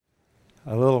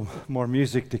A little more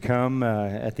music to come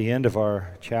at the end of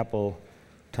our chapel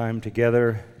time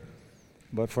together.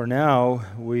 But for now,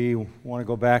 we want to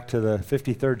go back to the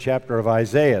 53rd chapter of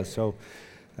Isaiah. So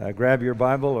grab your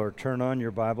Bible or turn on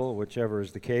your Bible, whichever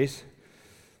is the case,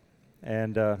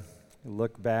 and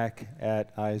look back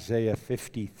at Isaiah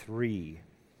 53.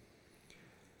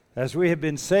 As we have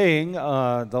been saying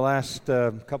the last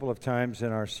couple of times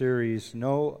in our series,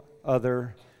 no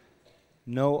other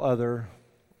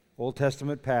Old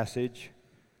Testament passage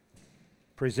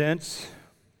presents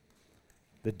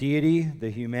the deity,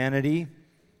 the humanity,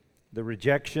 the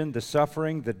rejection, the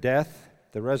suffering, the death,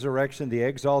 the resurrection, the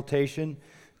exaltation,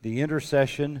 the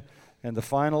intercession, and the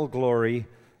final glory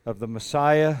of the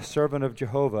Messiah, servant of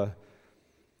Jehovah,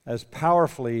 as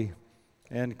powerfully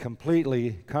and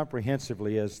completely,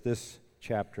 comprehensively as this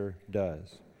chapter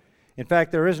does. In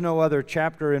fact, there is no other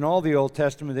chapter in all the Old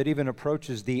Testament that even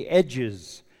approaches the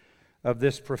edges of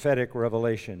this prophetic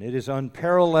revelation. It is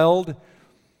unparalleled,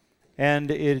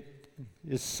 and it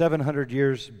is 700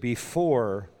 years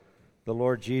before the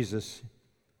Lord Jesus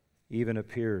even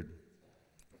appeared.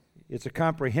 It's a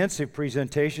comprehensive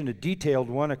presentation, a detailed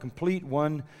one, a complete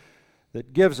one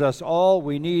that gives us all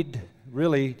we need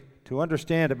really to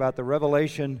understand about the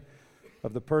revelation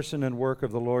of the person and work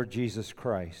of the Lord Jesus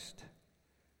Christ.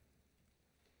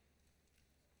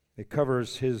 It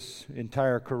covers his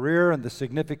entire career and the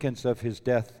significance of his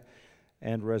death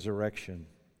and resurrection.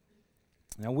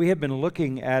 Now, we have been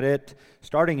looking at it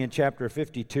starting in chapter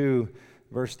 52,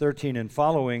 verse 13 and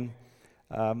following.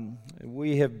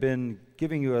 We have been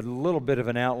giving you a little bit of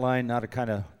an outline, not a kind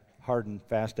of hard and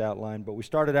fast outline, but we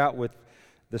started out with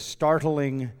the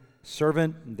startling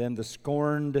servant, and then the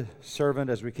scorned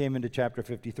servant as we came into chapter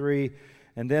 53,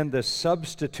 and then the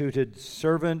substituted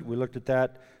servant. We looked at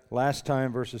that last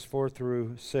time, verses 4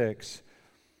 through 6.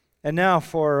 And now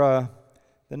for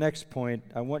the next point,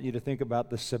 I want you to think about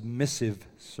the submissive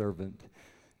servant.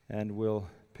 And we'll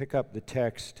pick up the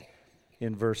text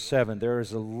in verse 7. There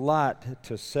is a lot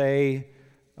to say,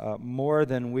 more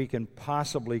than we can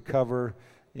possibly cover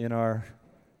in our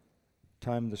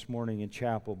time this morning in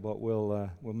chapel, but we'll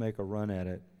make a run at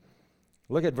it.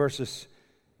 Look at verses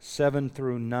 7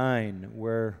 through 9,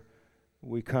 where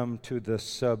we come to the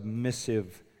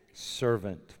submissive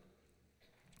servant.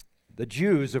 The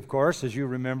Jews, of course, as you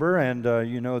remember, and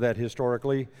you know that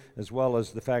historically, as well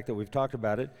as the fact that we've talked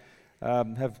about it,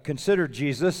 have considered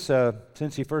Jesus,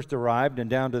 since he first arrived and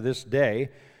down to this day,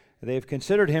 they've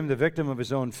considered him the victim of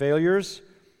his own failures,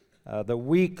 the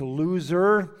weak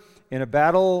loser in a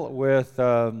battle with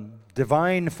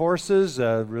divine forces,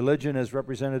 religion as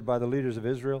represented by the leaders of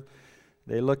Israel.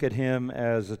 They look at him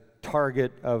as a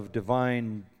target of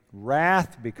divine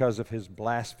wrath because of his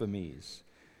blasphemies.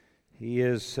 He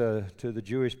is, to the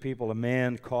Jewish people, a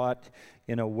man caught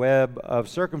in a web of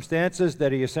circumstances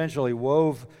that he essentially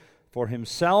wove for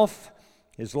himself.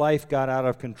 His life got out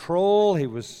of control. He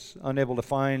was unable to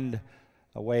find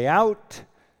a way out,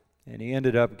 and he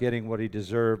ended up getting what he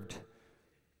deserved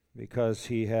because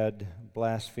he had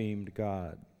blasphemed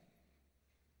God.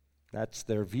 That's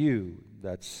their view.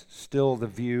 That's still the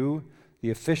view,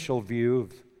 the official view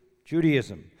of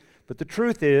Judaism. But the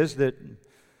truth is that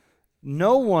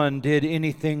no one did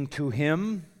anything to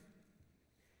him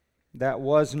that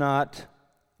was not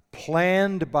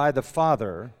planned by the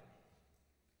Father,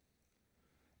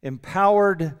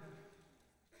 empowered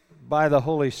by the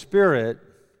Holy Spirit,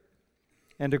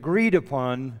 and agreed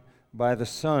upon by the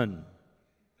Son.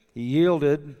 He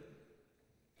yielded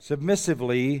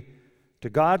submissively to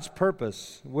God's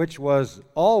purpose, which was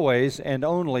always and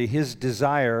only his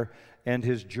desire and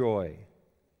his joy.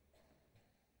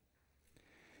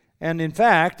 And in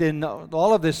fact, in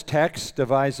all of this text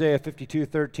of Isaiah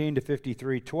 52:13 to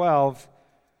 53:12,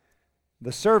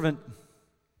 the servant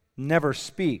never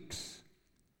speaks,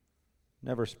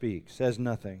 says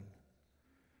nothing.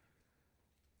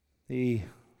 He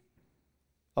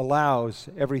allows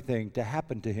everything to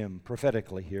happen to him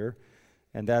prophetically here,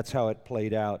 and that's how it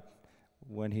played out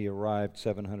when he arrived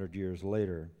 700 years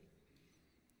later.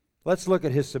 Let's look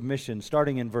at his submission,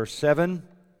 starting in verse 7,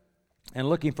 and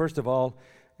looking first of all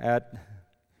at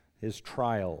his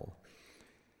trial.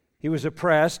 He was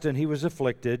oppressed and he was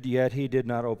afflicted, yet he did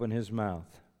not open his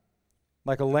mouth.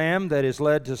 Like a lamb that is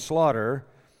led to slaughter,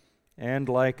 and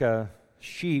like a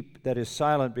sheep that is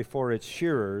silent before its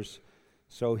shearers,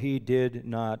 so he did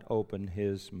not open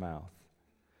his mouth.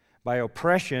 By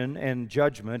oppression and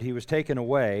judgment he was taken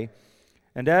away.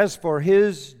 And as for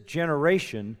his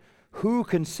generation, who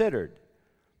considered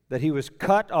that he was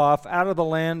cut off out of the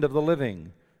land of the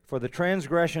living for the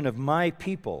transgression of my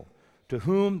people, to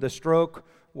whom the stroke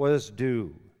was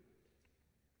due?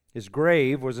 His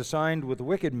grave was assigned with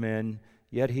wicked men,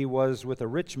 yet he was with a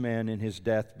rich man in his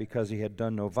death, because he had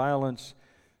done no violence,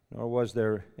 nor was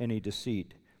there any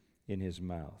deceit in his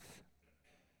mouth.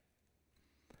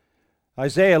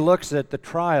 Isaiah looks at the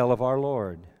trial of our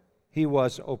Lord. He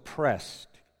was oppressed.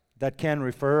 That can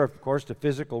refer, of course, to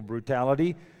physical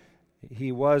brutality.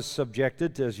 He was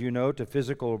subjected, as you know, to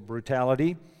physical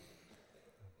brutality,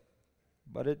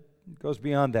 but it goes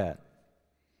beyond that.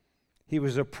 He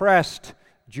was oppressed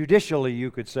judicially,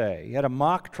 you could say. He had a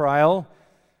mock trial.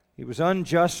 He was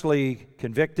unjustly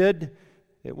convicted.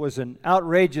 It was an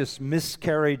outrageous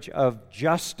miscarriage of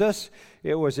justice.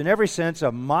 It was, in every sense,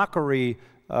 a mockery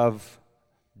of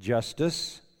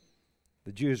justice.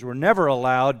 The Jews were never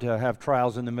allowed to have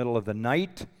trials in the middle of the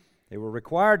night. They were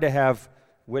required to have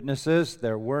witnesses.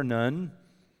 There were none.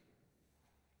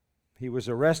 He was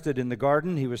arrested in the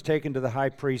garden. He was taken to the high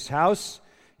priest's house.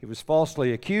 He was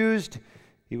falsely accused.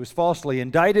 He was falsely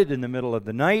indicted in the middle of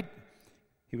the night.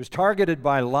 He was targeted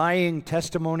by lying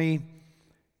testimony.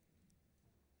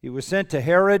 He was sent to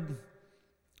Herod,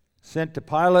 sent to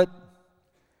Pilate,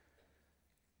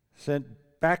 sent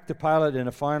back to Pilate in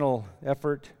a final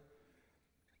effort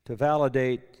to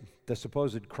validate the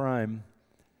supposed crime.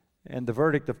 And the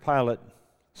verdict of Pilate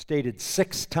stated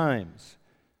 6 times,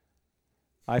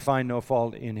 "I find no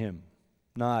fault in him,"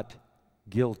 not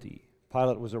guilty.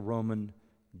 Pilate was a Roman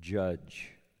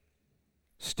judge.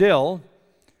 Still,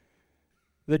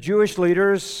 the Jewish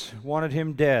leaders wanted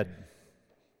him dead.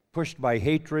 Pushed by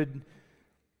hatred,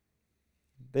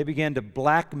 they began to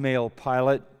blackmail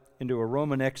Pilate into a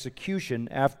Roman execution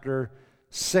after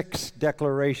 6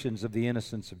 declarations of the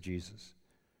innocence of Jesus.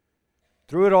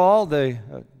 Through it all,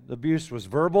 the abuse was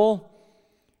verbal,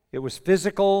 it was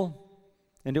physical,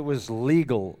 and it was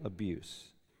legal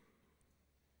abuse.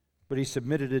 But he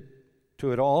submitted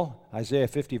to it all. Isaiah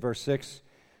 50, verse 6,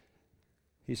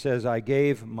 he says, "I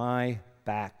gave my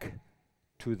back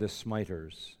to the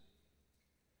smiters."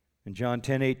 In John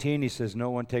 10:18, he says,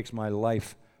 "No one takes my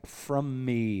life from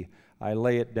me. I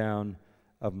lay it down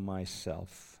of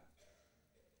myself."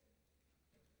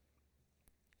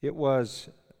 It was,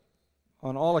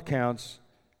 on all accounts,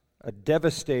 a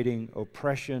devastating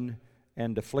oppression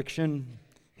and affliction.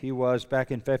 He was,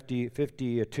 back in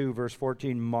 52, verse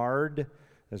 14, marred,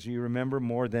 as you remember,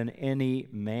 more than any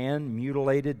man,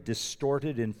 mutilated,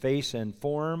 distorted in face and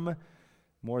form,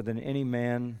 more than any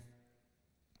man.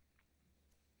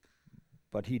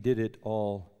 But he did it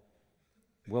all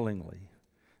willingly.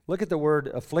 Look at the word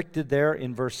afflicted there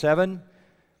in verse 7.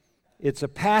 It's a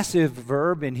passive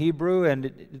verb in Hebrew, and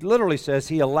it literally says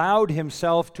he allowed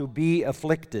himself to be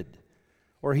afflicted,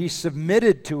 or he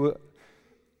submitted to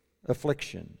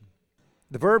affliction.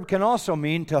 The verb can also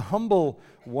mean to humble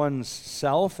one's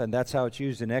self, and that's how it's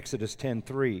used in Exodus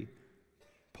 10:3.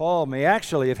 Paul may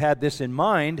actually have had this in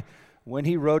mind when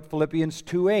he wrote Philippians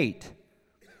 2:8,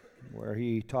 where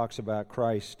he talks about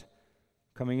Christ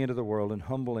coming into the world and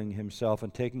humbling himself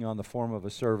and taking on the form of a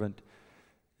servant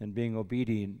and being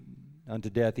obedient unto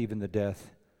death, even the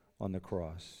death on the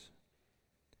cross.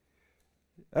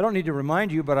 I don't need to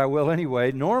remind you, but I will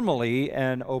anyway. Normally,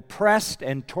 an oppressed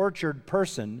and tortured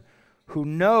person who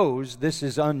knows this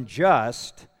is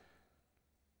unjust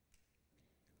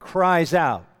cries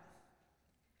out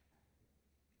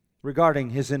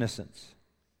regarding his innocence.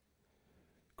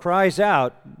 Cries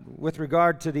out with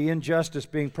regard to the injustice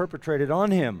being perpetrated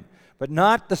on him, but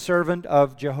not the servant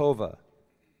of Jehovah.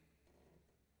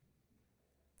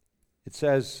 It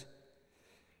says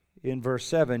in verse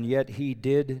 7, "Yet he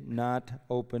did not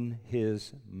open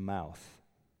his mouth."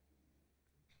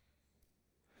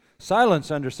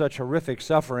 Silence under such horrific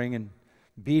suffering and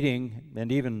beating,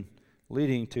 and even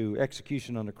leading to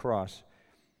execution on the cross,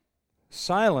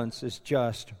 silence is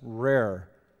just rare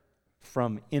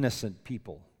from innocent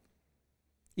people.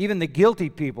 Even the guilty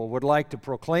people would like to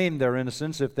proclaim their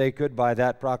innocence if they could, by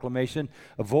that proclamation,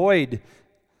 avoid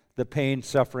the pain,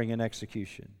 suffering, and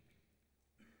execution.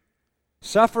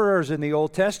 Sufferers in the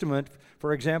Old Testament,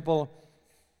 for example,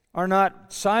 are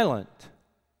not silent.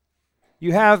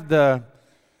 You have the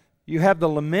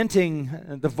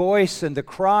lamenting, the voice and the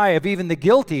cry of even the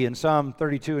guilty in Psalm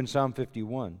 32 and Psalm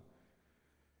 51.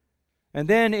 And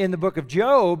then in the book of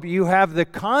Job, you have the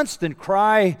constant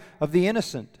cry of the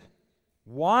innocent.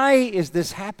 Why is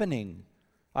this happening?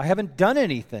 I haven't done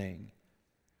anything.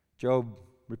 Job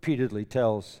repeatedly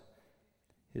tells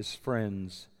his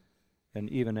friends and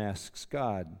even asks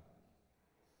God.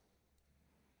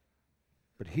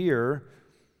 But here,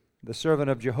 the servant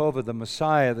of Jehovah, the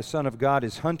Messiah, the Son of God,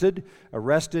 is hunted,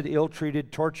 arrested,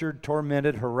 ill-treated, tortured,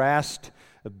 tormented, harassed,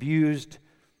 abused,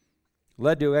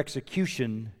 led to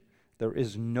execution. There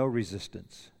is no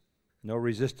resistance. No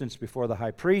resistance before the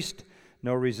high priest.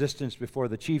 No resistance before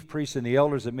the chief priests and the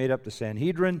elders that made up the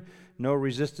Sanhedrin. No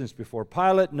resistance before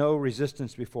Pilate. No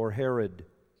resistance before Herod.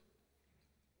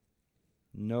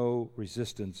 No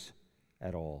resistance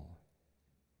at all.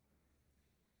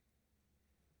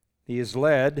 He is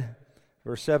led,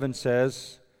 verse 7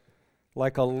 says,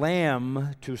 like a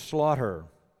lamb to slaughter.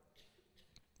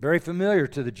 Very familiar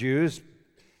to the Jews.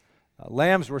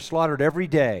 Lambs were slaughtered every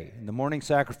day, in the morning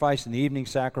sacrifice and the evening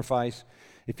sacrifice.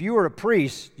 If you were a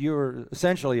priest, you were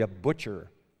essentially a butcher.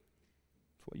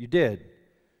 That's what you did.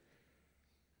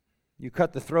 You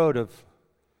cut the throat of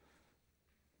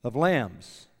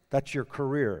lambs. That's your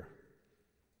career.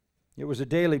 It was a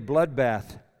daily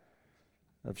bloodbath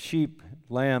of sheep,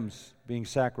 lambs being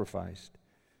sacrificed,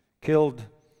 killed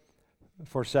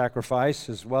for sacrifice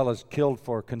as well as killed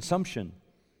for consumption.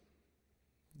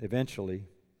 Eventually,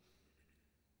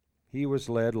 he was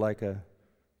led like a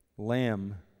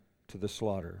lamb to the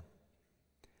slaughter.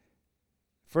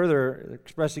 Further,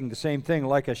 expressing the same thing,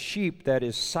 like a sheep that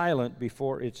is silent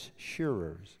before its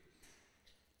shearers.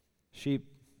 Sheep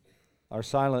are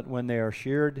silent when they are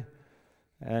sheared,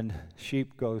 and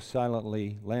sheep go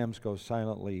silently, lambs go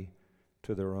silently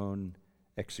to their own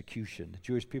execution. The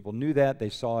Jewish people knew that. They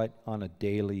saw it on a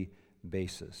daily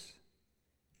basis.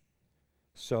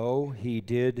 So he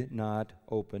did not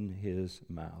open his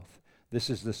mouth. This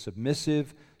is the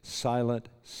submissive, silent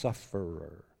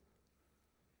sufferer.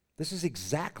 This is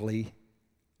exactly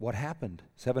what happened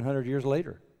 700 years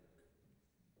later.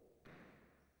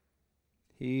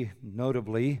 He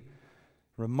notably,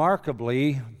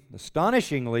 remarkably,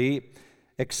 astonishingly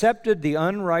accepted the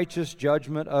unrighteous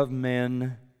judgment of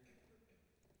men,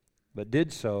 but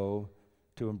did so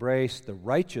to embrace the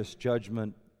righteous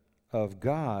judgment of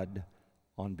God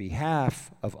on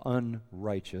behalf of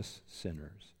unrighteous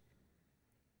sinners.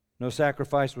 No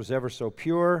sacrifice was ever so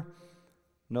pure.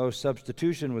 No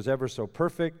substitution was ever so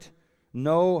perfect.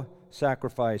 No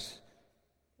sacrifice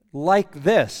like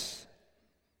this,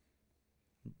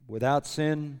 without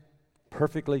sin,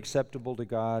 perfectly acceptable to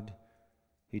God.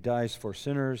 He dies for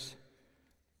sinners.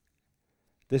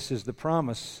 This is the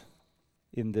promise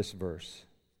in this verse.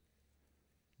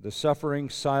 The suffering,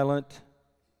 silent,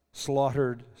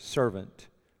 slaughtered servant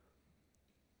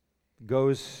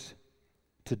goes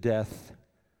to death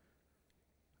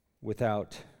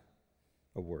without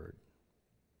a word.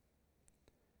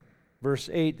 Verse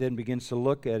 8 then begins to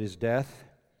look at his death.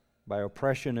 By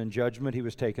oppression and judgment he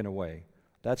was taken away.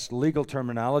 That's legal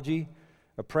terminology.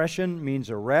 Oppression means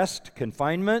arrest,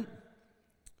 confinement.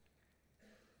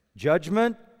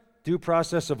 Judgment, due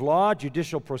process of law,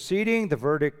 judicial proceeding. The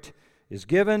verdict is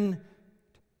given.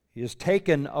 He is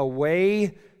taken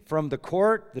away from the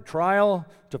court, the trial,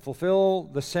 to fulfill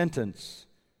the sentence.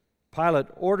 Pilate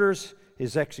orders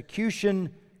his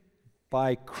execution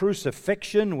by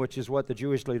crucifixion, which is what the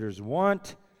Jewish leaders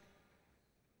want.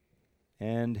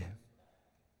 And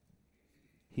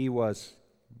he was,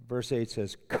 verse 8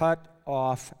 says, cut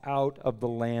off out of the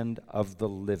land of the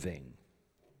living.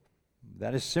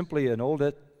 That is simply an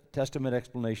Old Testament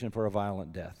explanation for a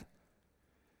violent death.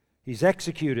 He's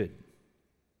executed.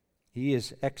 He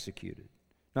is executed.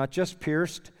 Not just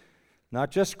pierced, not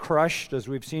just crushed, as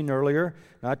we've seen earlier,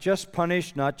 not just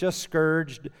punished, not just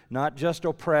scourged, not just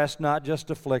oppressed, not just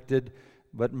afflicted,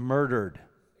 but murdered,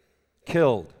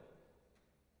 killed.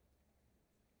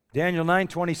 Daniel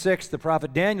 9:26, the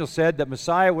prophet Daniel said that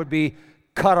Messiah would be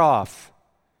cut off.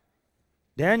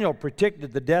 Daniel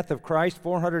predicted the death of Christ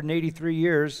 483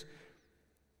 years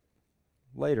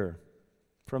later.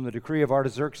 From the decree of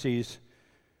Artaxerxes,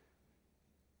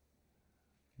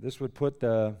 this would put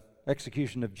the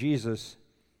execution of Jesus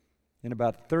in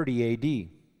about 30 A.D.,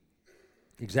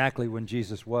 exactly when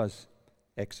Jesus was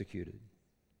executed.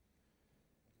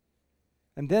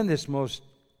 And then this most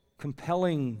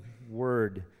compelling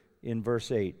word in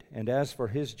verse 8, and as for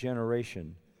his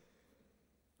generation,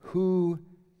 who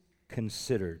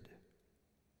considered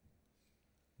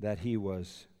that he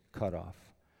was cut off?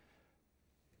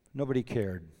 Nobody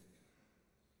cared.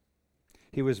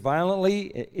 He was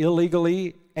violently,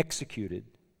 illegally executed.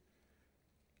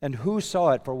 And who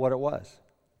saw it for what it was?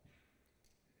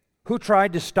 Who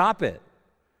tried to stop it?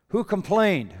 Who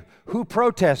complained? Who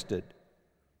protested?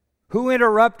 Who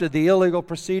interrupted the illegal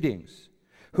proceedings?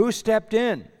 Who stepped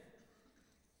in?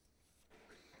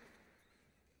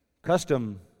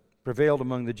 Custom prevailed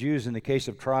among the Jews in the case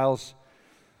of trials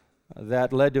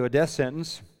that led to a death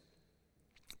sentence.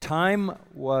 Time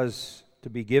was to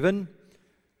be given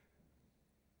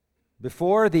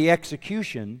before the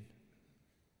execution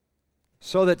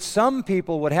so that some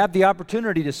people would have the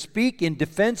opportunity to speak in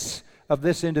defense of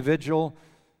this individual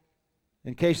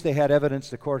in case they had evidence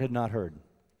the court had not heard.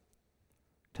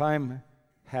 Time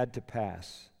had to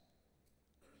pass.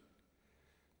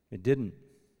 It didn't.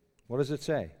 What does it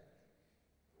say?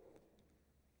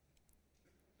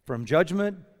 From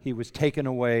judgment, he was taken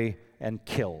away and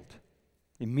killed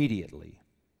immediately.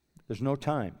 There's no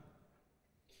time.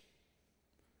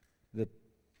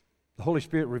 The Holy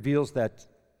Spirit reveals that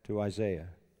to Isaiah.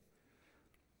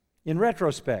 In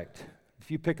retrospect, if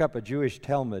you pick up a Jewish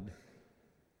Talmud,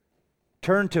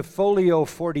 turn to folio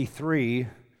 43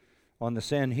 on the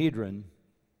Sanhedrin,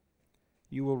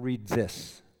 you will read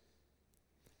this.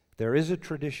 There is a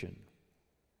tradition,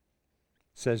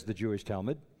 says the Jewish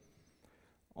Talmud,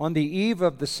 on the eve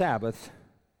of the Sabbath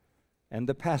and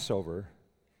the Passover,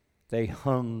 they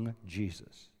hung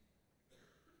Jesus.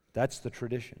 That's the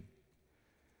tradition.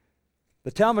 The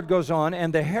Talmud goes on,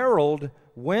 and the herald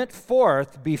went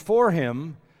forth before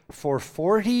him for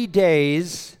 40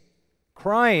 days,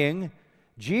 crying,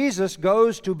 Jesus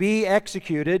goes to be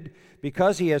executed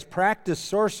because he has practiced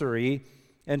sorcery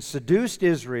and seduced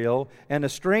Israel and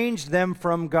estranged them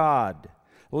from God.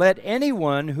 Let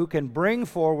anyone who can bring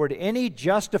forward any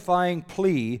justifying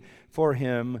plea for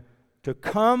him to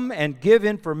come and give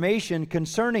information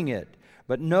concerning it.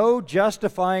 But no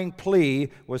justifying plea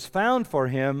was found for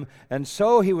him, and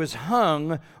so he was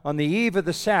hung on the eve of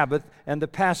the Sabbath and the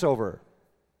Passover.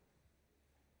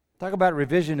 Talk about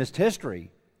revisionist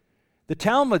history. The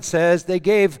Talmud says they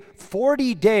gave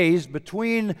 40 days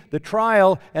between the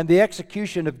trial and the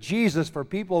execution of Jesus for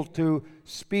people to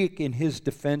speak in his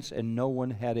defense, and no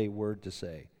one had a word to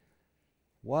say.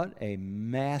 What a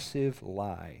massive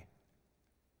lie.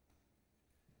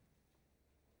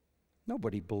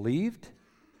 Nobody believed.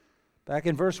 Back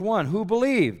in verse 1, who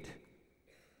believed?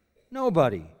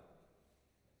 Nobody.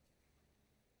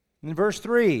 In verse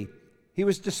 3, he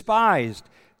was despised,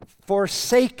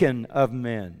 forsaken of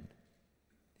men.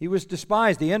 He was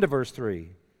despised, the end of verse 3.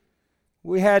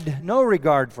 We had no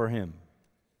regard for him.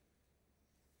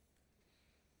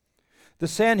 The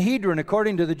Sanhedrin,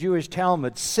 according to the Jewish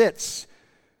Talmud, sits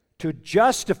to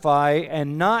justify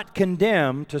and not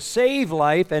condemn, to save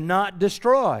life and not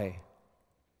destroy.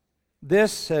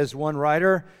 This, says one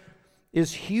writer,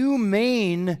 is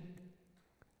humane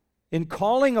in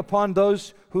calling upon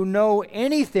those who know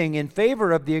anything in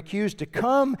favor of the accused to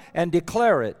come and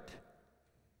declare it.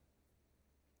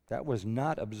 That was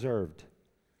not observed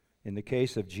in the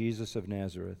case of Jesus of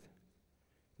Nazareth.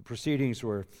 The proceedings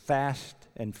were fast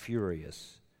and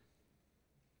furious.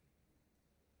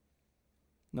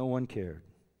 No one cared.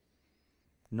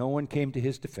 No one came to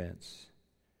his defense.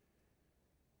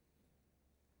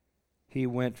 He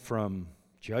went from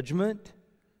judgment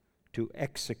to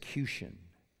execution.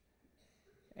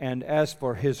 And as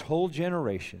for his whole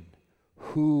generation,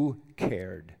 who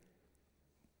cared?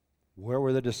 Where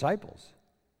were the disciples?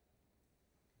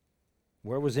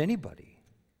 Where was anybody?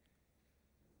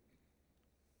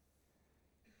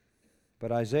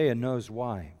 But Isaiah knows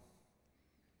why.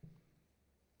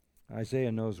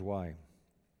 Isaiah knows why.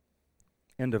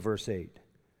 End of verse 8.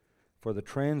 For the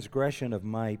transgression of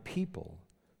my people,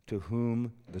 to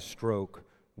whom the stroke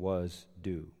was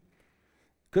due.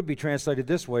 Could be translated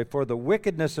this way, for the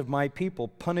wickedness of my people,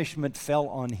 punishment fell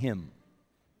on him.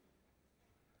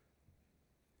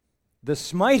 The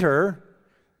smiter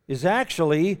is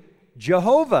actually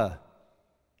Jehovah,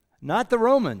 not the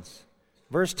Romans.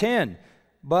 Verse 10,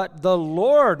 but the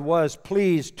Lord was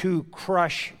pleased to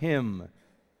crush him,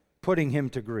 putting him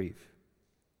to grief.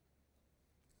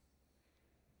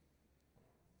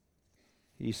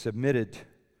 He submitted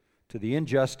to the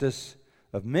injustice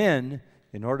of men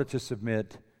in order to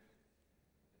submit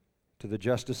to the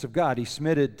justice of God. He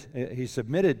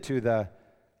submitted to the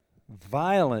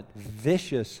violent,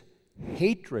 vicious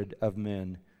hatred of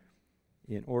men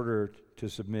in order to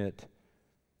submit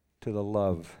to the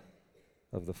love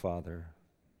of the Father.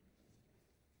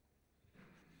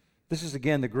 This is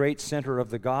again the great center of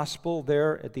the gospel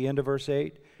there at the end of verse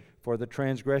 8. For the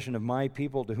transgression of my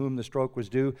people, to whom the stroke was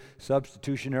due,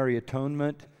 substitutionary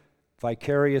atonement,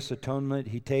 vicarious atonement.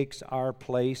 He takes our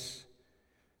place.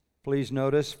 Please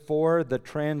notice, for the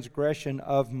transgression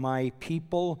of my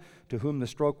people, to whom the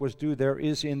stroke was due, there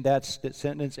is in that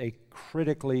sentence a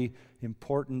critically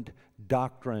important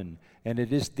doctrine, and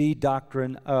it is the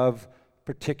doctrine of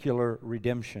particular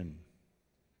redemption.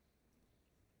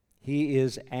 He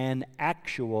is an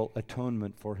actual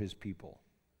atonement for his people,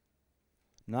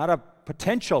 not a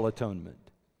potential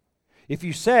atonement. If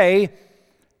you say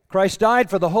Christ died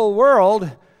for the whole world,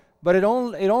 but it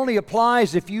only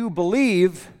applies if you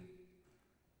believe,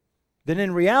 then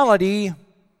in reality,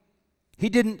 he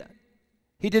didn't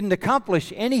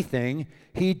accomplish anything.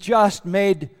 He just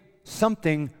made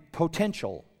something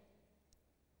potential.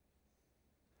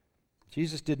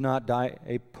 Jesus did not die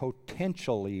a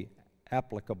potentially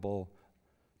applicable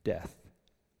death.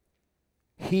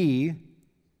 He, it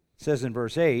says in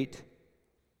verse 8,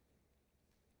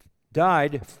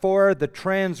 died for the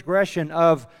transgression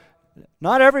of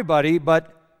not everybody,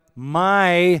 but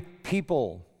my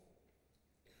people.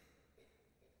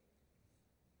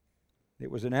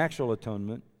 It was an actual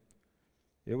atonement.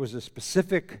 It was a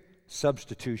specific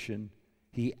substitution.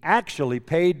 He actually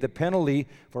paid the penalty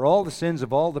for all the sins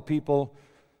of all the people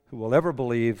who will ever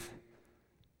believe.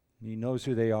 He knows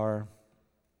who they are.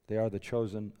 They are the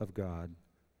chosen of God.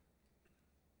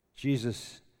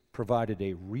 Jesus provided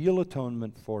a real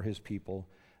atonement for his people,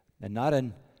 and not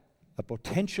a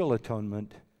potential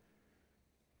atonement.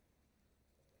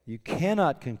 You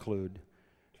cannot conclude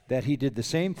that he did the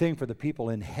same thing for the people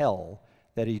in hell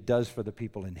that he does for the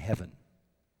people in heaven.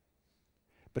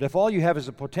 But if all you have is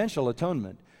a potential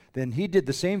atonement, then he did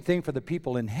the same thing for the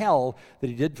people in hell that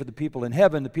he did for the people in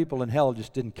heaven. The people in hell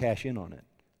just didn't cash in on it.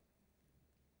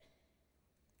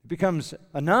 It becomes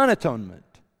a non-atonement,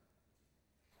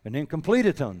 an incomplete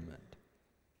atonement.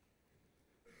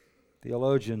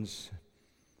 Theologians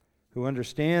who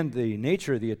understand the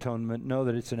nature of the atonement know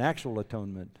that it's an actual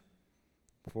atonement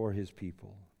for his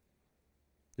people.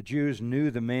 The Jews knew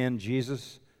the man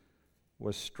Jesus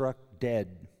was struck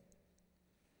dead.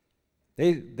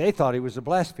 They thought he was a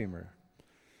blasphemer.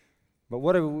 But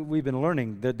what have we been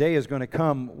learning? The day is going to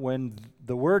come when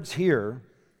the words here,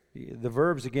 the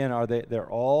verbs again,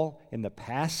 they're all in the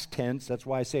past tense. That's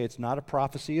why I say it's not a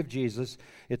prophecy of Jesus.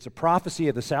 It's a prophecy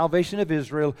of the salvation of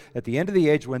Israel at the end of the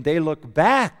age when they look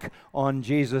back on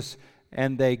Jesus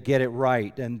and they get it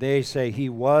right. And they say he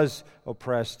was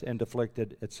oppressed and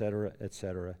afflicted, etc.,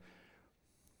 etc.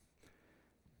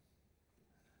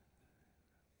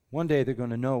 One day they're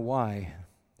going to know why.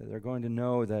 They're going to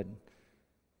know that,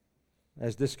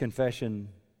 as this confession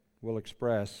will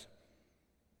express,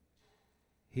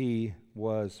 he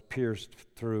was pierced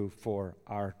through for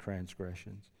our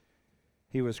transgressions.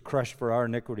 He was crushed for our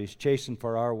iniquities, chastened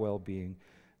for our well-being,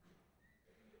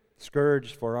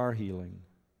 scourged for our healing.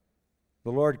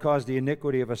 The Lord caused the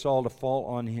iniquity of us all to fall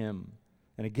on him.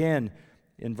 And again,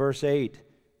 in verse 8,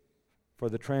 for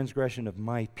the transgression of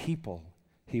my people,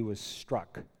 he was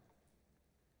struck.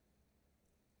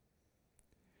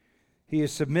 He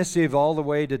is submissive all the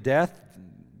way to death.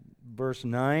 Verse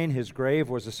 9, his grave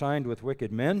was assigned with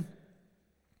wicked men.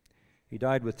 He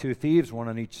died with two thieves, one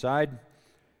on each side.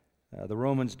 The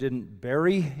Romans didn't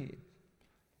bury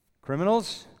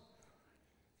criminals.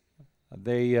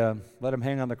 They let him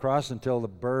hang on the cross until the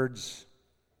birds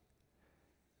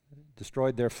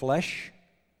destroyed their flesh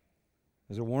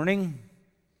as a warning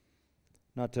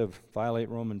not to violate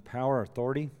Roman power or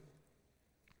authority.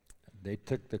 They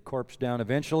took the corpse down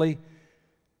eventually.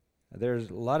 There's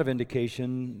a lot of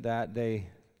indication that they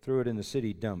threw it in the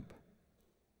city dump.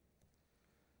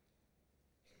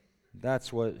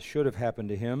 That's what should have happened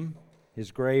to him.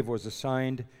 His grave was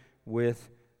assigned with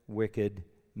wicked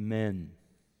men.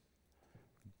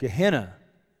 Gehenna,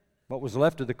 what was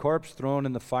left of the corpse, thrown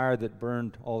in the fire that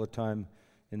burned all the time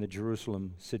in the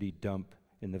Jerusalem city dump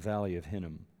in the valley of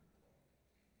Hinnom.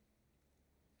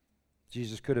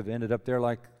 Jesus could have ended up there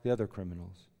like the other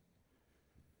criminals.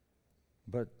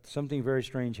 But something very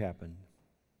strange happened.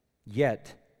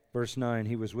 Yet, verse 9,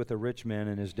 he was with a rich man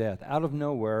in his death. Out of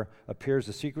nowhere appears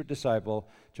a secret disciple,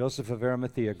 Joseph of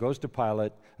Arimathea, goes to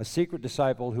Pilate, a secret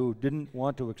disciple who didn't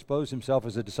want to expose himself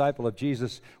as a disciple of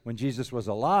Jesus when Jesus was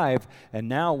alive, and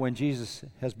now when Jesus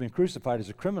has been crucified as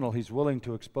a criminal, he's willing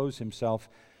to expose himself.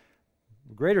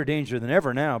 Greater danger than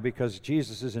ever now, because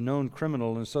Jesus is a known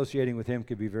criminal and associating with him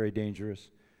could be very dangerous.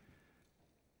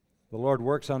 The Lord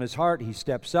works on his heart. He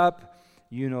steps up.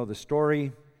 You know the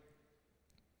story.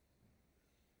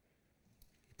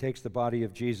 He takes the body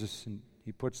of Jesus and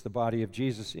he puts the body of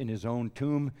Jesus in his own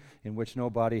tomb in which no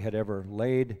body had ever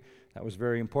laid. That was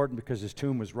very important because his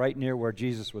tomb was right near where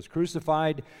Jesus was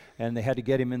crucified, and they had to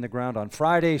get him in the ground on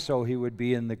Friday, so he would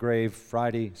be in the grave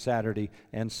Friday, Saturday,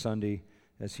 and Sunday,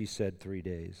 as he said, 3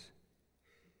 days.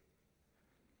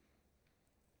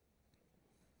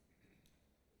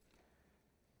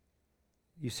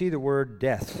 You see the word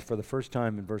death for the first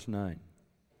time in verse 9.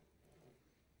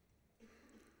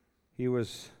 He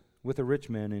was with a rich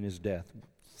man in his death.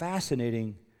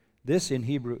 Fascinating. This in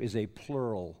Hebrew is a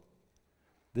plural.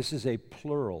 This is a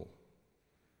plural.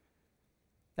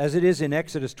 As it is in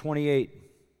Exodus 28,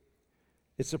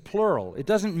 it's a plural. It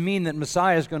doesn't mean that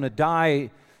Messiah is going to die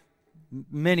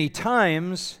many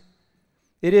times.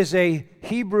 It is a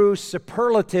Hebrew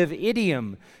superlative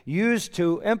idiom used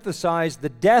to emphasize the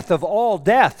death of all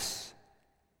deaths.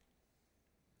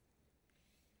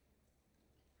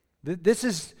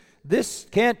 This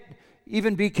can't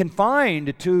even be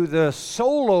confined to the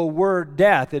solo word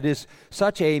death. It is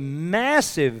such a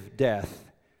massive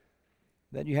death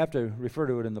that you have to refer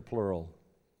to it in the plural.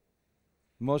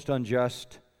 The most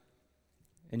unjust,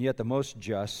 and yet the most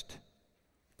just,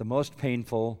 the most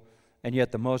painful, and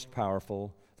yet the most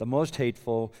powerful, the most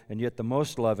hateful, and yet the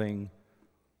most loving.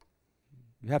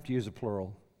 You have to use a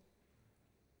plural.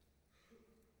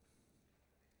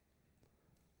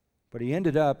 But he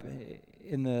ended up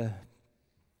in the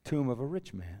tomb of a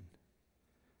rich man.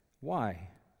 Why?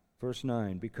 Verse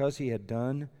 9, because he had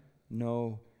done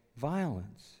no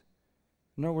violence,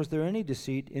 nor was there any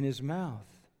deceit in his mouth.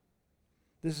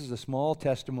 This is a small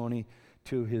testimony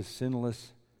to his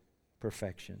sinless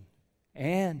perfection,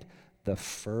 and the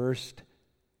first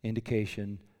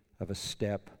indication of a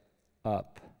step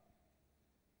up.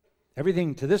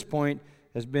 Everything to this point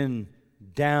has been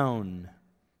down.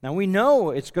 Now we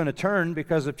know it's going to turn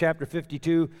because of chapter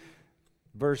 52,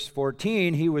 verse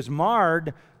 14. He was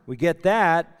marred, we get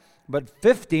that. But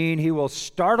 15, he will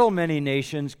startle many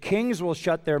nations. Kings will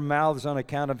shut their mouths on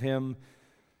account of him.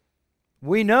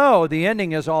 We know the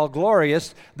ending is all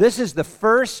glorious. This is the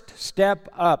first step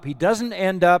up. He doesn't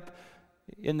end up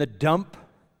in the dump.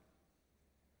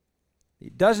 He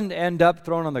doesn't end up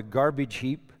thrown on the garbage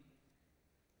heap.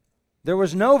 There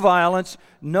was no violence,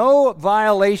 no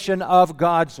violation of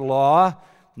God's law,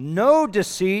 no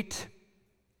deceit.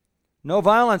 No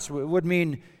violence would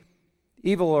mean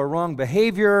evil or wrong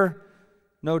behavior,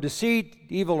 no deceit,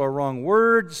 evil or wrong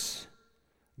words.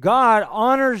 God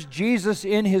honors Jesus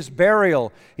in his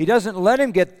burial. He doesn't let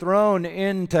him get thrown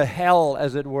into hell,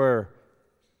 as it were.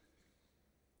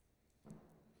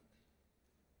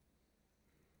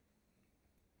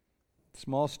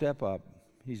 Small step up.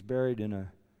 He's buried in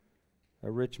a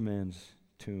rich man's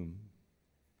tomb.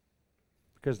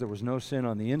 Because there was no sin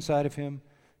on the inside of him,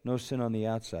 no sin on the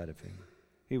outside of him.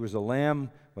 He was a lamb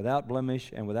without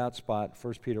blemish and without spot,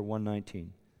 1 Peter 1:19.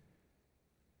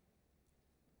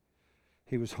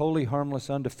 He was holy, harmless,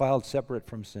 undefiled, separate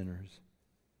from sinners.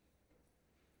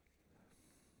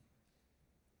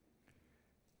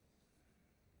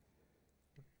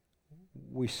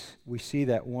 We see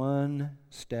that one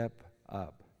step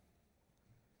up.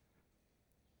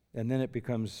 And then it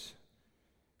becomes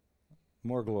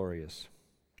more glorious.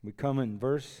 We come in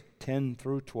verse 10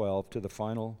 through 12 to the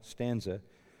final stanza.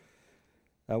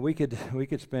 We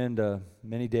could spend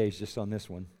many days just on this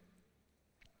one.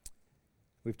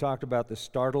 We've talked about the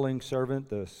startling servant,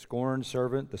 the scorned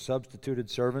servant, the substituted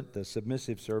servant, the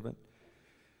submissive servant.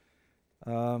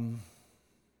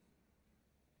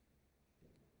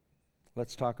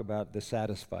 Let's talk about the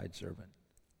satisfied servant.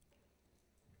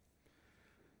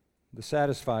 The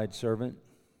satisfied servant.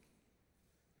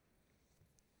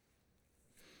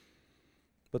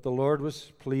 But the Lord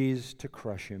was pleased to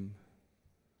crush him,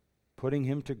 putting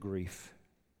him to grief,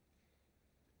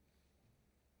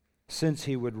 since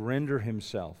he would render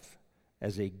himself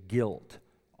as a guilt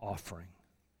offering.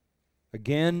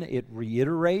 Again, it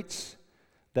reiterates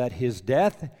that his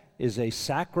death is a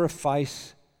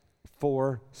sacrifice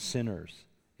for sinners,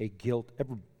 a guilt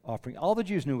offering. All the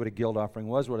Jews knew what a guilt offering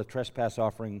was, what a trespass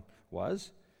offering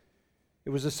was. It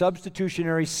was a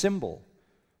substitutionary symbol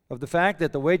of the fact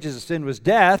that the wages of sin was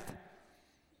death,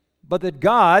 but that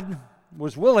God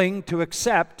was willing to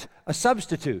accept a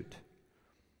substitute.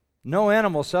 No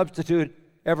animal substitute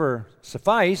ever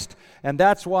sufficed, and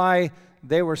that's why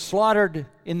they were slaughtered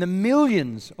in the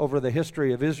millions over the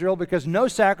history of Israel, because no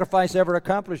sacrifice ever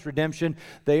accomplished redemption.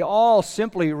 They all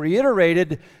simply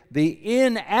reiterated the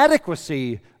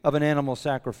inadequacy of an animal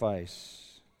sacrifice.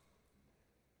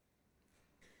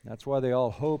 That's why they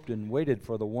all hoped and waited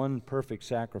for the one perfect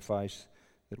sacrifice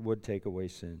that would take away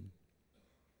sin.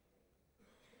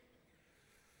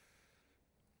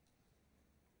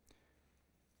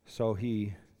 So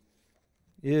he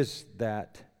is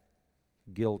that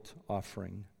guilt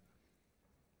offering.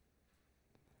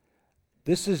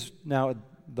 This is now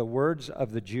the words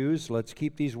of the Jews. Let's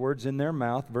keep these words in their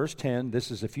mouth. Verse 10, this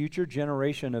is a future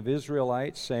generation of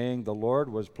Israelites saying, the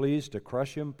Lord was pleased to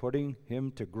crush him, putting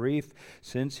him to grief,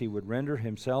 since he would render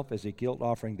himself as a guilt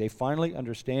offering. They finally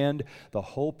understand the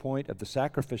whole point of the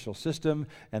sacrificial system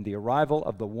and the arrival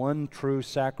of the one true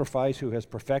sacrifice who has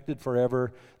perfected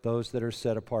forever those that are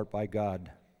set apart by God.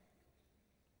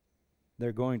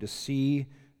 They're going to see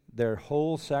their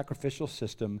whole sacrificial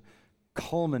system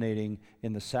culminating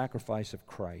in the sacrifice of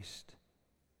Christ.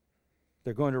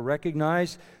 They're going to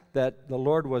recognize that the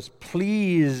Lord was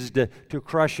pleased to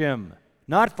crush him,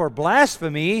 not for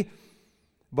blasphemy,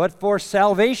 but for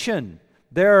salvation.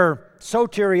 Their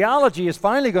soteriology is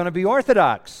finally going to be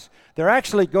orthodox. They're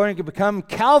actually going to become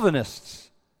Calvinists.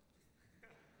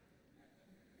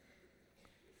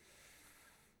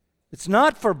 It's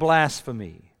not for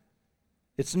blasphemy.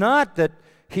 It's not that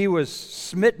he was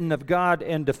smitten of God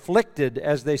and afflicted,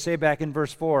 as they say back in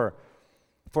verse 4.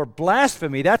 For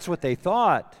blasphemy, that's what they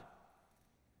thought.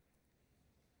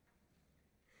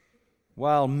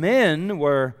 While men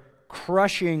were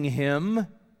crushing him,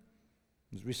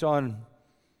 as we saw in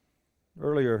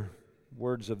earlier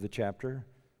words of the chapter,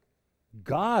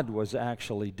 God was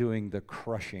actually doing the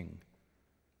crushing.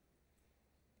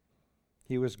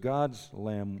 He was God's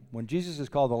Lamb. When Jesus is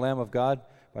called the Lamb of God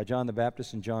by John the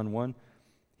Baptist in John 1,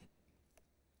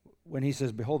 when he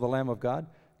says, "Behold the Lamb of God,"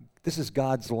 this is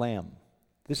God's Lamb.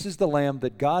 This is the Lamb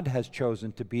that God has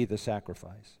chosen to be the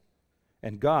sacrifice.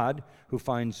 And God, who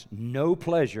finds no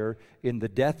pleasure in the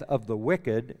death of the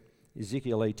wicked,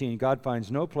 Ezekiel 18, God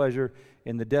finds no pleasure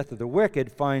in the death of the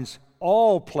wicked, finds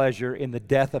all pleasure in the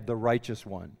death of the righteous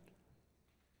one.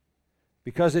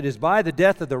 Because it is by the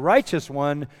death of the righteous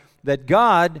one that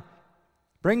God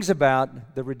brings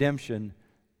about the redemption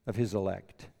of his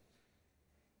elect.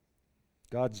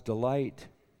 God's delight,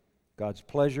 God's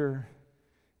pleasure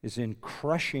is in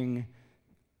crushing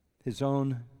his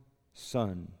own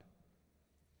Son.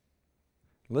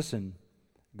 Listen,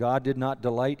 God did not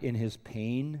delight in his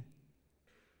pain.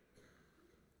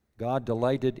 God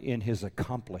delighted in his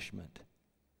accomplishment,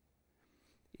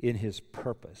 in his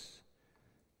purpose.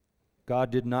 God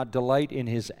did not delight in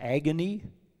his agony.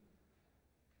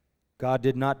 God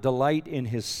did not delight in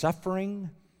his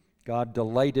suffering. God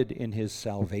delighted in his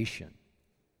salvation.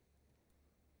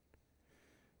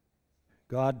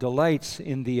 God delights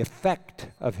in the effect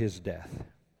of his death.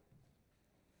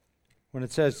 When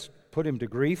it says, put him to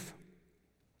grief,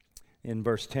 in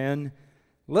verse 10,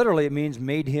 literally it means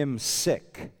made him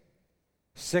sick.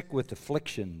 Sick with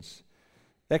afflictions,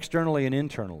 externally and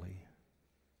internally.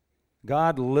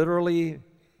 God literally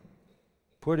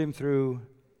put him through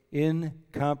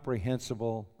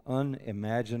incomprehensible,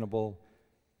 unimaginable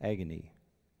agony.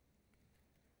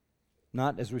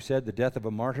 Not, as we said, the death of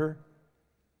a martyr.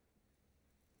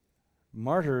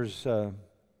 Martyrs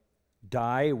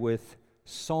die with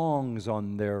songs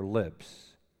on their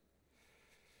lips,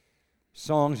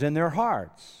 songs in their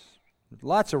hearts.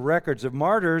 Lots of records of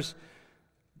martyrs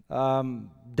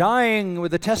dying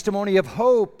with a testimony of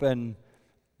hope and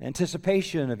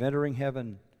anticipation of entering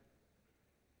heaven.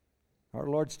 Our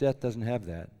Lord's death doesn't have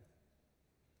that.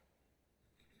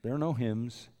 There are no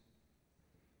hymns,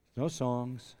 no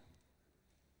songs,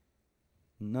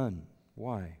 none.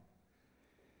 Why?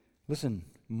 Listen,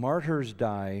 martyrs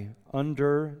die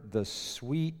under the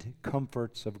sweet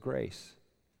comforts of grace.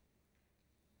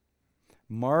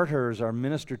 Martyrs are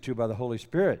ministered to by the Holy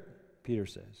Spirit, Peter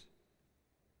says.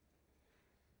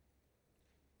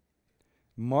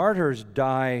 Martyrs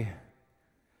die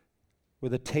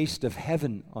with a taste of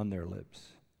heaven on their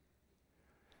lips.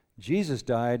 Jesus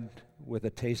died with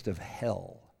a taste of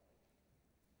hell.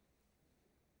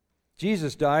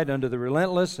 Jesus died under the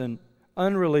relentless and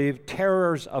unrelieved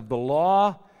terrors of the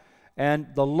law, and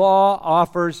the law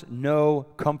offers no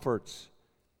comforts.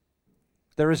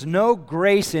 There is no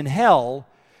grace in hell,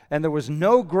 and there was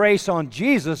no grace on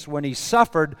Jesus when he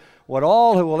suffered what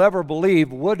all who will ever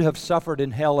believe would have suffered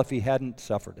in hell if he hadn't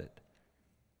suffered it.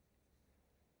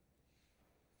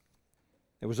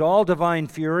 It was all divine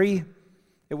fury.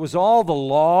 It was all the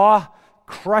law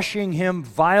crushing him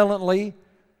violently.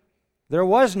 There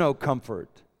was no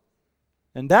comfort.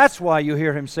 And that's why you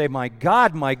hear him say, my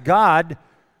God,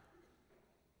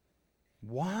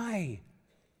 why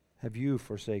have you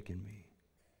forsaken me?"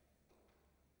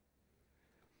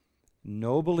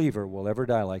 No believer will ever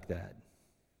die like that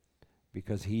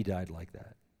because he died like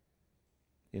that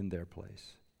in their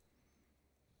place.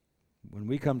 When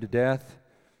we come to death,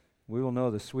 we will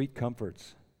know the sweet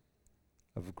comforts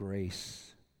of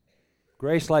grace.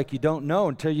 Grace like you don't know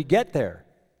until you get there.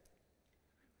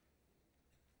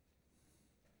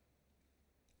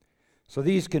 So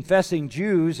these confessing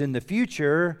Jews in the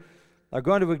future are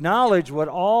going to acknowledge what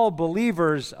all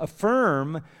believers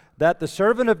affirm, that the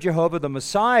servant of Jehovah, the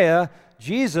Messiah,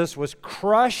 Jesus, was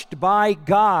crushed by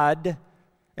God,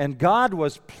 and God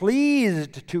was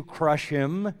pleased to crush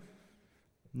him,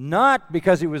 not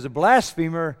because he was a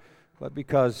blasphemer, but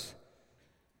because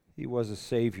he was a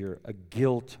Savior, a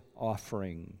guilt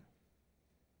offering.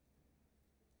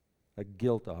 A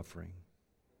guilt offering.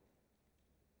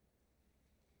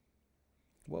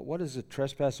 What is a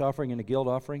trespass offering and a guilt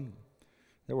offering?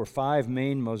 There were 5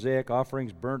 main Mosaic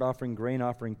offerings: burnt offering, grain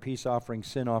offering, peace offering,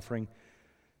 sin offering,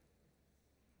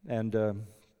 and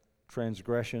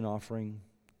transgression offering,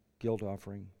 guilt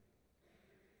offering.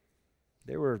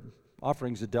 They were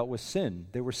offerings that dealt with sin.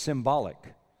 They were symbolic.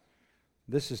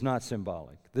 This is not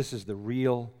symbolic. This is the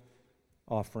real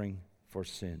offering for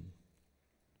sin.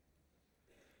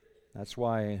 That's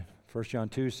why 1 John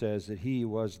 2 says that he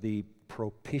was the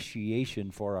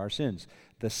propitiation for our sins,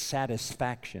 the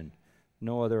satisfaction.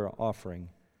 No other offering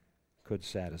could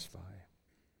satisfy.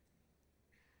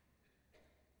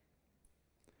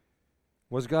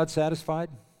 Was God satisfied?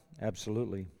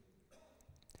 Absolutely.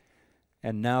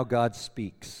 And now God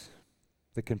speaks.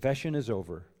 The confession is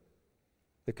over.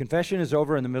 The confession is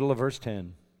over in the middle of verse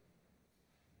 10.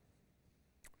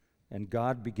 And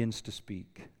God begins to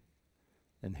speak.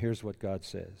 And here's what God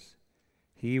says.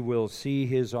 He will see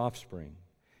his offspring.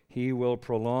 He will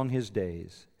prolong his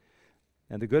days.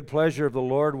 And the good pleasure of the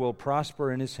Lord will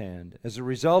prosper in his hand. As a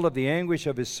result of the anguish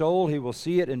of his soul, he will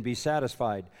see it and be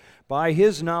satisfied. By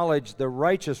his knowledge, the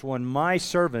righteous one, my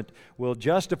servant, will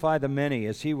justify the many,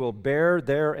 as he will bear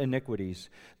their iniquities.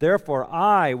 Therefore,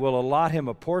 I will allot him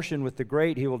a portion with the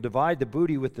great. He will divide the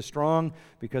booty with the strong,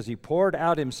 because he poured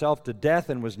out himself to death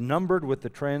and was numbered with the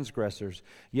transgressors.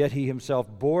 Yet he himself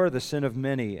bore the sin of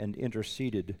many and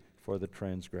interceded for the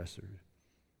transgressors.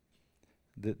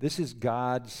 This is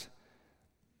God's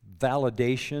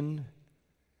validation.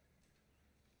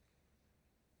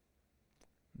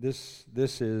 This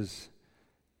is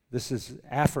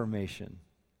affirmation.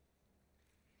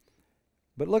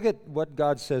 But look at what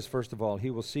God says first of all. He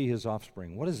will see his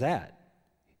offspring. What is that?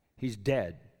 He's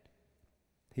dead.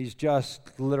 He's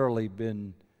just literally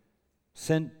been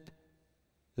sent,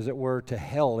 as it were, to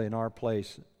hell in our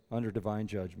place under divine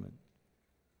judgment.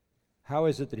 How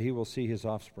is it that he will see his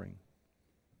offspring?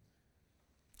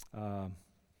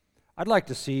 I'd like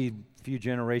to see a few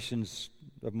generations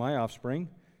of my offspring.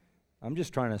 I'm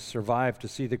just trying to survive to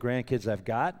see the grandkids I've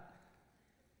got.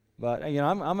 But,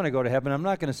 I'm going to go to heaven. I'm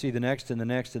not going to see the next and the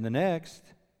next and the next.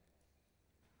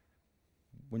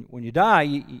 When you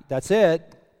die, that's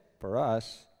it for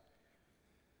us.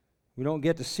 We don't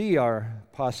get to see our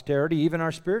posterity, even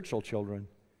our spiritual children.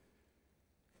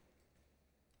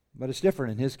 But it's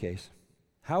different in his case.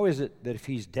 How is it that if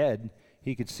he's dead,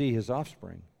 he could see his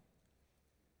offspring?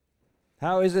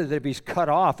 How is it that if he's cut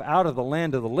off out of the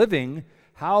land of the living,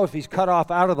 if he's cut off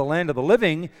out of the land of the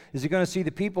living, is he going to see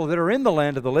the people that are in the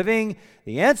land of the living?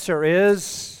 The answer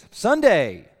is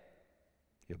Sunday.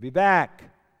 He'll be back.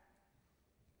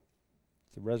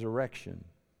 It's the resurrection.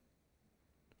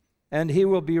 And he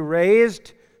will be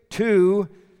raised to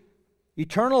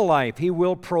eternal life. He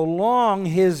will prolong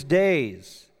his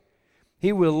days.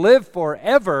 He will live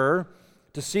forever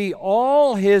to see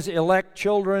all his elect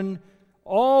children,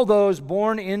 all those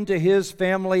born into his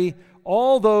family,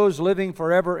 all those living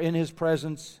forever in his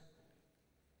presence.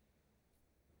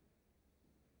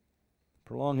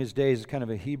 Prolong his days is kind of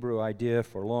a Hebrew idea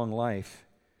for long life.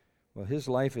 Well, his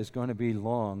life is going to be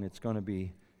long. It's going to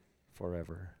be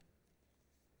forever.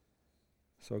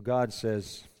 So God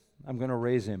says, I'm going to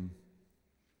raise him.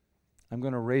 I'm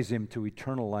going to raise him to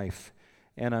eternal life,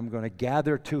 and I'm going to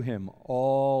gather to him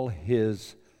all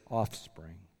his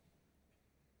offspring.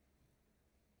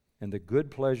 And the good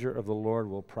pleasure of the Lord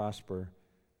will prosper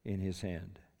in his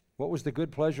hand. What was the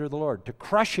good pleasure of the Lord? To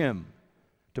crush him,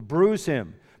 to bruise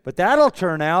him. But that'll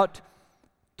turn out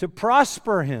to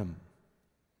prosper him.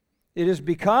 It is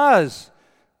because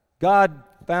God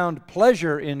found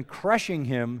pleasure in crushing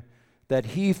him that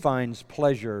he finds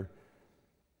pleasure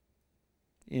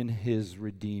in his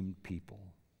redeemed people.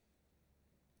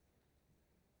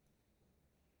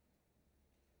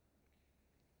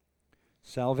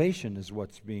 Salvation is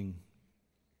what's being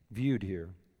viewed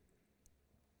here.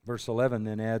 Verse 11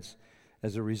 then adds,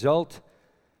 as a result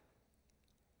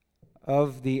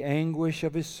of the anguish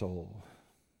of his soul,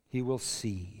 he will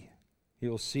see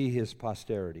his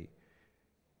posterity.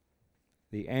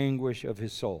 The anguish of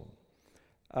his soul.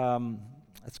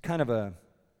 It's kind of a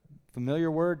familiar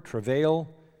word,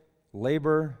 travail,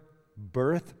 labor,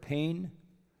 birth, pain.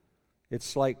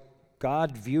 It's like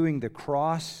God viewing the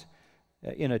cross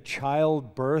in a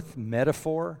childbirth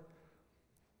metaphor,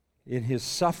 in his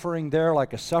suffering there,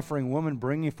 like a suffering woman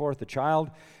bringing forth a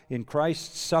child. In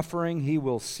Christ's suffering, he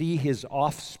will see his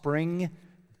offspring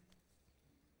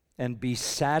and be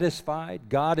satisfied.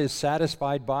 God is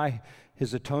satisfied by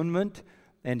his atonement,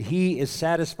 and he is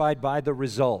satisfied by the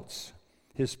results.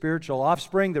 His spiritual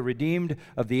offspring, the redeemed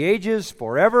of the ages,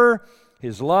 forever.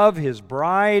 His love, his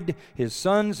bride, his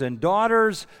sons and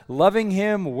daughters, loving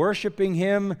him, worshiping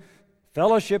him,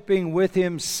 fellowshipping with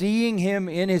Him, seeing Him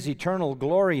in His eternal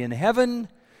glory in heaven,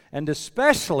 and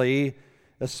especially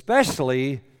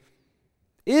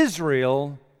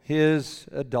Israel, His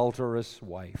adulterous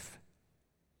wife,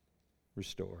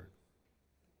 restored.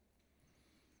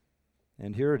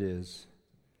 And here it is,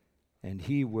 and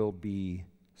He will be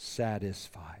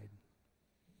satisfied.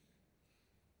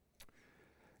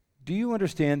 Do you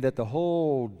understand that the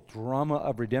whole drama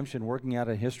of redemption working out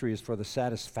in history is for the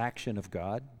satisfaction of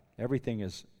God? Everything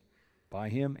is by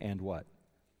Him and what?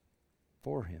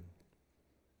 For Him.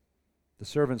 The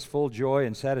servant's full joy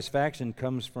and satisfaction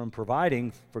comes from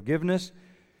providing forgiveness,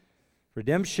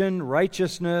 redemption,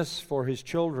 righteousness for His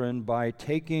children by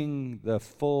taking the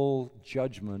full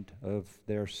judgment of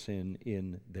their sin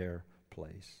in their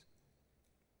place.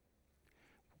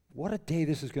 What a day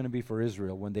this is going to be for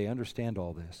Israel when they understand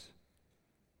all this.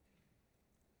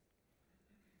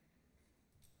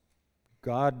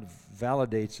 God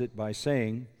validates it by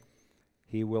saying,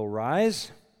 He will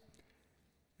rise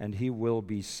and He will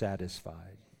be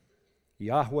satisfied.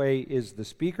 Yahweh is the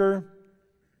speaker.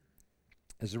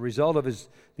 As a result of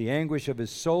the anguish of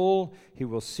his soul, he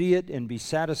will see it and be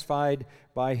satisfied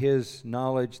by his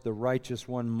knowledge. The righteous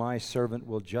one, my servant,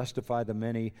 will justify the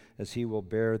many as he will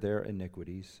bear their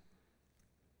iniquities.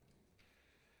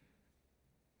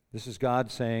 This is God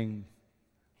saying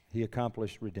He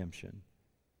accomplished redemption.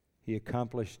 He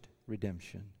accomplished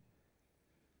redemption.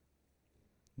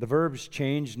 The verbs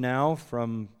change now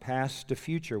from past to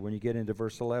future when you get into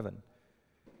verse 11.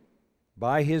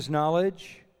 By His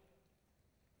knowledge,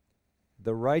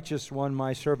 the righteous one,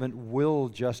 my servant, will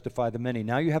justify the many.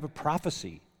 Now you have a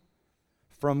prophecy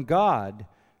from God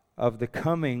of the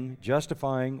coming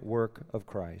justifying work of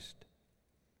Christ.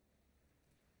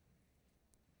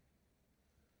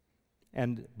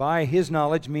 And by His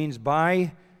knowledge means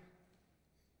by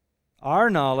our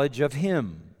knowledge of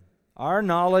Him, our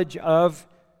knowledge of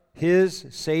His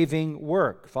saving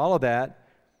work. Follow that.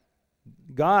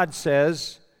 God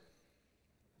says,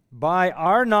 by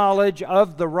our knowledge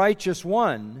of the righteous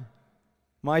one,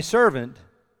 my servant,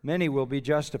 many will be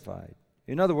justified.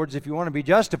 In other words, if you want to be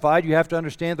justified, you have to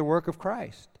understand the work of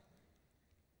Christ.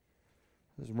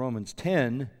 This is Romans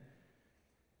 10.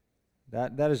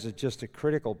 That is just a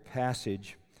critical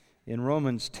passage. In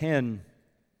Romans 10,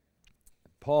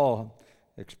 Paul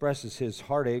expresses his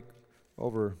heartache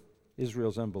over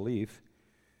Israel's unbelief.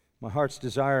 My heart's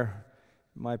desire,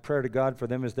 my prayer to God for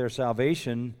them is their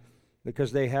salvation,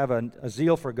 because they have a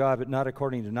zeal for God, but not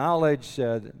according to knowledge.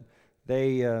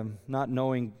 They, not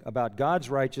knowing about God's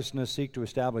righteousness, seek to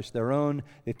establish their own.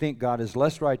 They think God is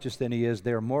less righteous than He is.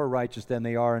 They're more righteous than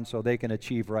they are, and so they can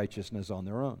achieve righteousness on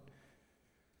their own.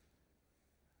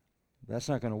 That's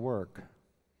not going to work.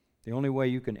 The only way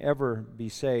you can ever be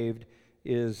saved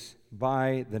is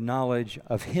by the knowledge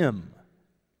of Him.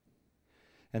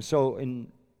 And so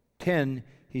in 10,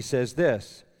 he says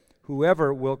this,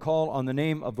 whoever will call on the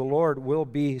name of the Lord will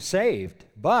be saved.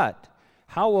 But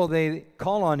how will they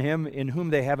call on Him in whom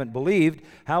they haven't believed?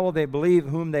 How will they believe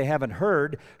whom they haven't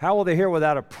heard? How will they hear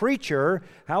without a preacher?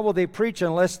 How will they preach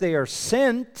unless they are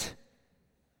sent?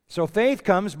 So faith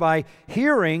comes by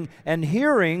hearing, and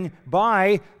hearing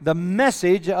by the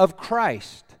message of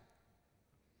Christ.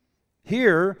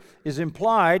 Here is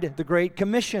implied the Great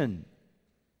Commission.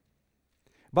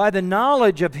 By the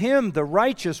knowledge of Him, the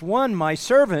righteous one, my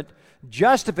servant,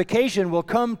 justification will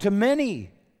come to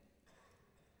many,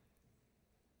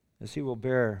 as He will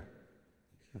bear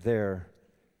their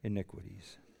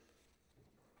iniquities.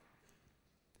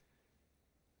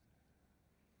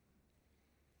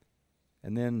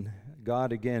 And then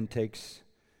God again takes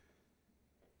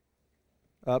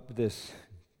up this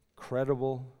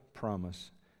credible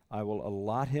promise. I will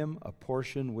allot him a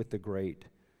portion with the great,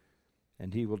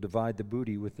 and he will divide the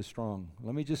booty with the strong.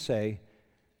 Let me just say,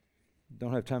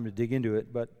 don't have time to dig into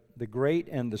it, but the great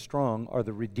and the strong are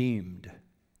the redeemed.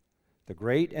 The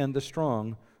great and the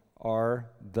strong are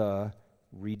the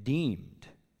redeemed.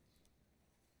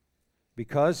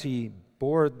 Because he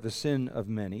bore the sin of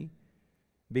many,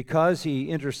 because he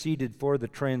interceded for the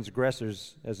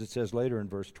transgressors, as it says later in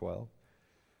verse 12,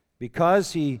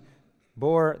 because he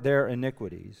bore their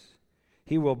iniquities,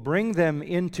 he will bring them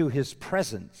into his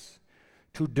presence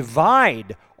to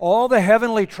divide all the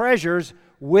heavenly treasures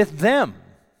with them.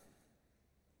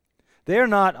 They are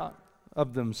not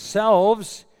of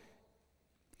themselves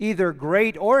either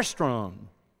great or strong.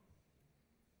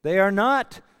 They are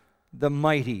not the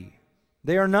mighty.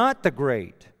 They are not the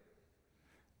great.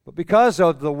 But because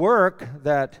of the work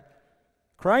that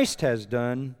Christ has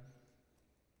done,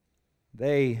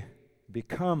 they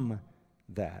become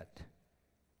that.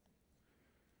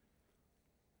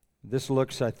 This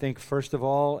looks, I think, first of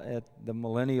all at the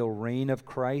millennial reign of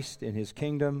Christ in his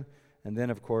kingdom, and then,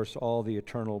 of course, all the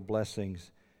eternal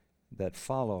blessings that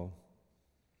follow.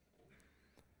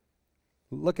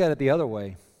 Look at it the other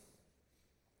way.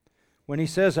 When he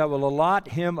says, I will allot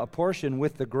him a portion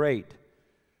with the great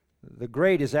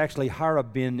is actually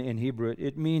harabin in Hebrew.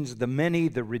 It means the many,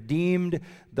 the redeemed,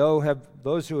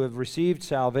 those who have received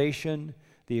salvation,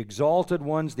 the exalted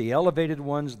ones, the elevated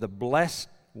ones, the blessed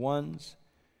ones.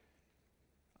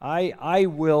 I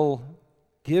will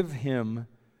give him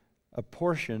a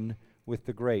portion with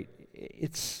the great.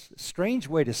 It's a strange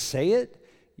way to say it.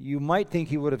 You might think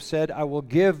he would have said, I will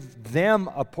give them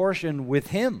a portion with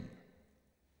him.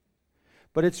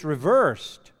 But it's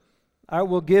reversed. I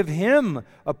will give him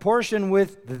a portion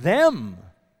with them.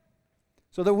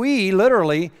 So that we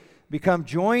literally become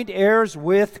joint heirs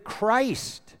with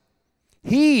Christ.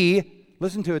 He,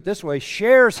 listen to it this way,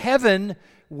 shares heaven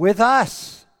with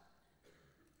us.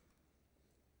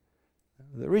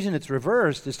 The reason it's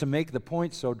reversed is to make the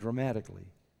point so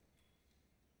dramatically.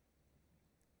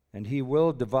 And he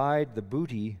will divide the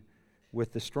booty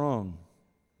with the strong.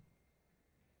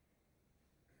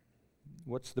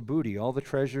 What's the booty? All the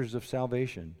treasures of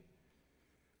salvation.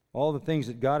 All the things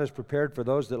that God has prepared for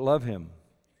those that love him.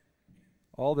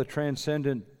 All the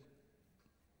transcendent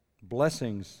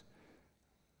blessings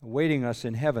awaiting us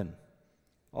in heaven.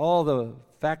 All the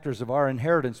factors of our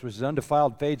inheritance, which is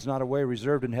undefiled, fades not away,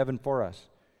 reserved in heaven for us.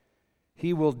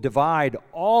 He will divide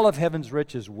all of heaven's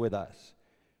riches with us.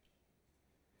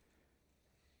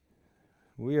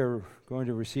 We are going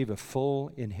to receive a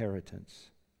full inheritance.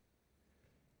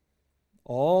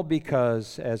 All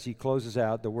because, as he closes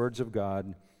out the words of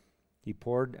God, he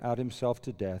poured out himself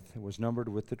to death, was numbered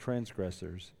with the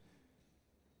transgressors,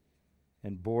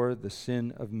 and bore the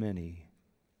sin of many,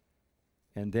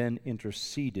 and then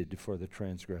interceded for the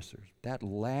transgressors. That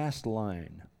last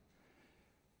line,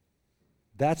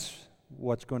 that's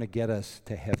what's going to get us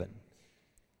to heaven.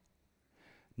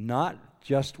 Not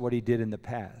just what he did in the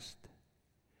past,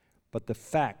 but the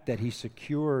fact that he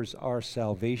secures our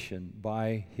salvation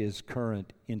by his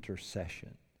current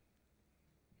intercession.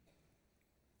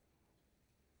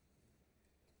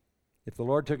 If the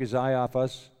Lord took his eye off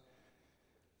us,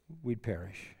 we'd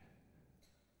perish.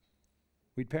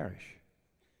 We'd perish.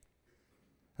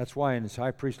 That's why in his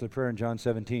high priestly prayer in John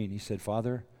 17, he said,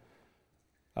 Father,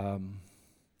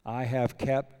 I have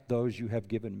kept those you have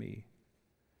given me.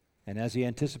 And as he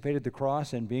anticipated the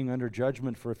cross and being under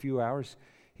judgment for a few hours,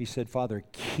 he said, Father,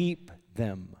 keep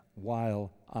them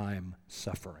while I'm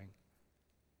suffering.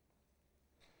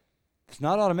 It's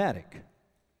not automatic.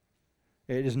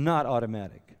 It is not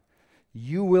automatic.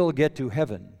 You will get to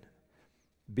heaven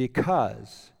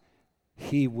because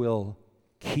he will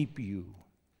keep you.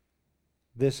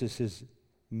 This is his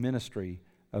ministry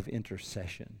of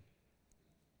intercession.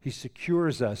 He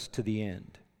secures us to the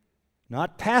end,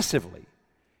 not passively.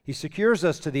 He secures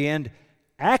us to the end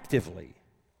actively.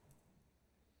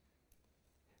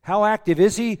 How active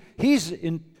is he? He's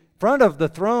in front of the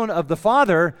throne of the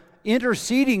Father,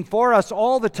 interceding for us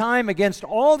all the time against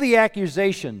all the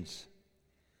accusations.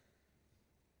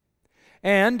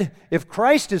 And if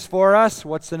Christ is for us,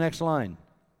 what's the next line?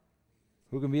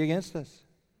 Who can be against us?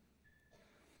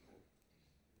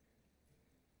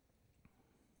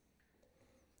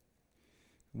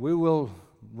 We will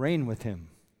reign with him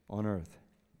on earth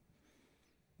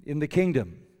in the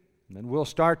kingdom. And we'll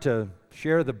start to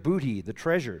share the booty, the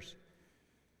treasures.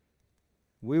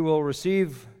 We will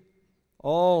receive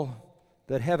all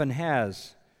that heaven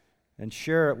has and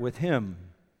share it with him.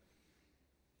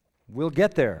 We'll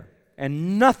get there.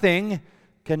 And nothing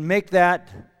can make that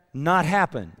not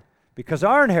happen, because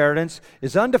our inheritance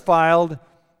is undefiled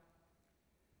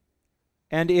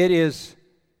and it is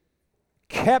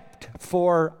kept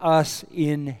for us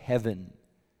in heaven.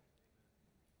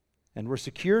 And we're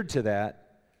secured to that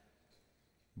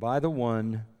by the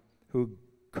one who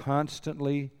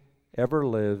constantly ever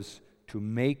lives to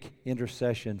make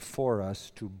intercession for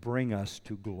us, to bring us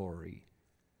to glory.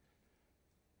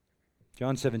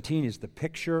 John 17 is the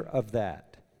picture of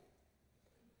that.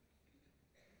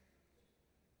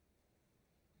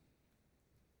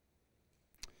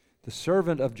 The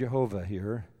servant of Jehovah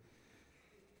here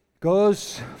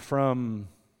goes from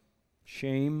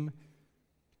shame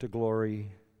to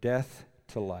glory, death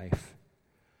to life,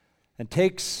 and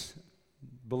takes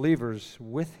believers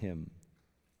with him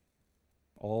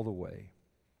all the way.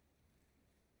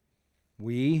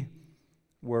 We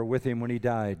were with him when he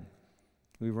died.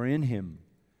 We were in him.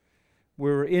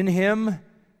 We were in him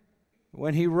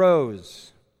when he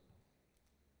rose.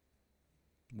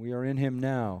 We are in him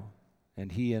now,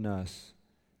 and he in us.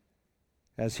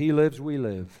 As He lives, we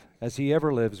live. As He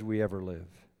ever lives, we ever live.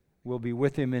 We'll be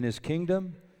with Him in His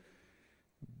kingdom,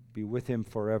 be with Him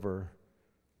forever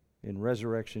in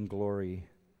resurrection glory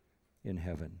in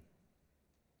heaven.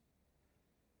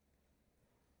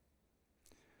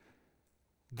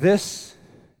 This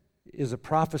is a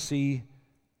prophecy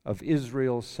of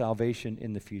Israel's salvation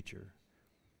in the future.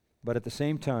 But at the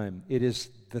same time, it is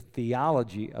the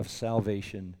theology of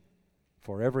salvation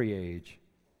for every age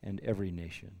and every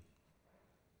nation.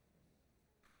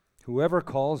 Whoever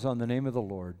calls on the name of the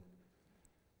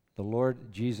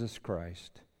Lord Jesus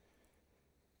Christ,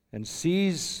 and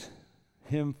sees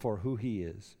Him for who He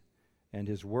is and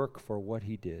His work for what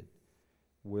He did,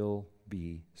 will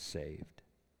be saved.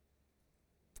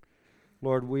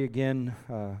 Lord, we again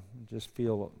just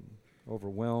feel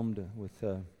overwhelmed with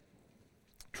the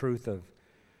truth of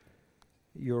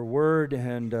Your Word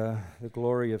and the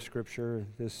glory of Scripture.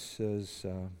 This is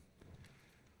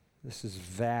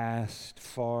vast,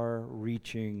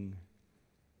 far-reaching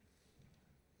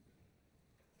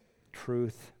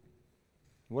truth.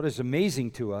 What is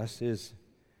amazing to us is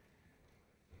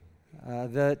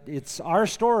that it's our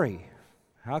story.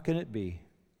 How can it be?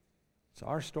 It's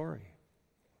our story.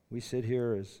 We sit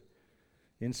here as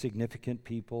insignificant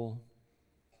people,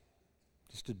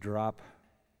 just a drop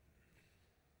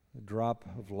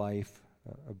of life,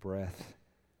 a breath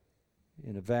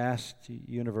in a vast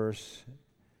universe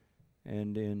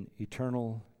and in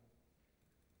eternal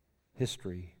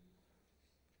history.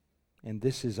 And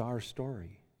this is our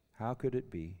story. How could it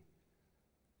be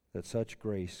that such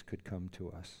grace could come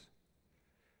to us?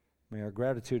 May our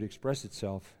gratitude express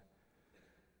itself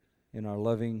in our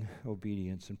loving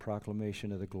obedience and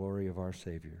proclamation of the glory of our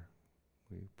Savior.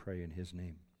 We pray in His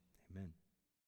name. Amen.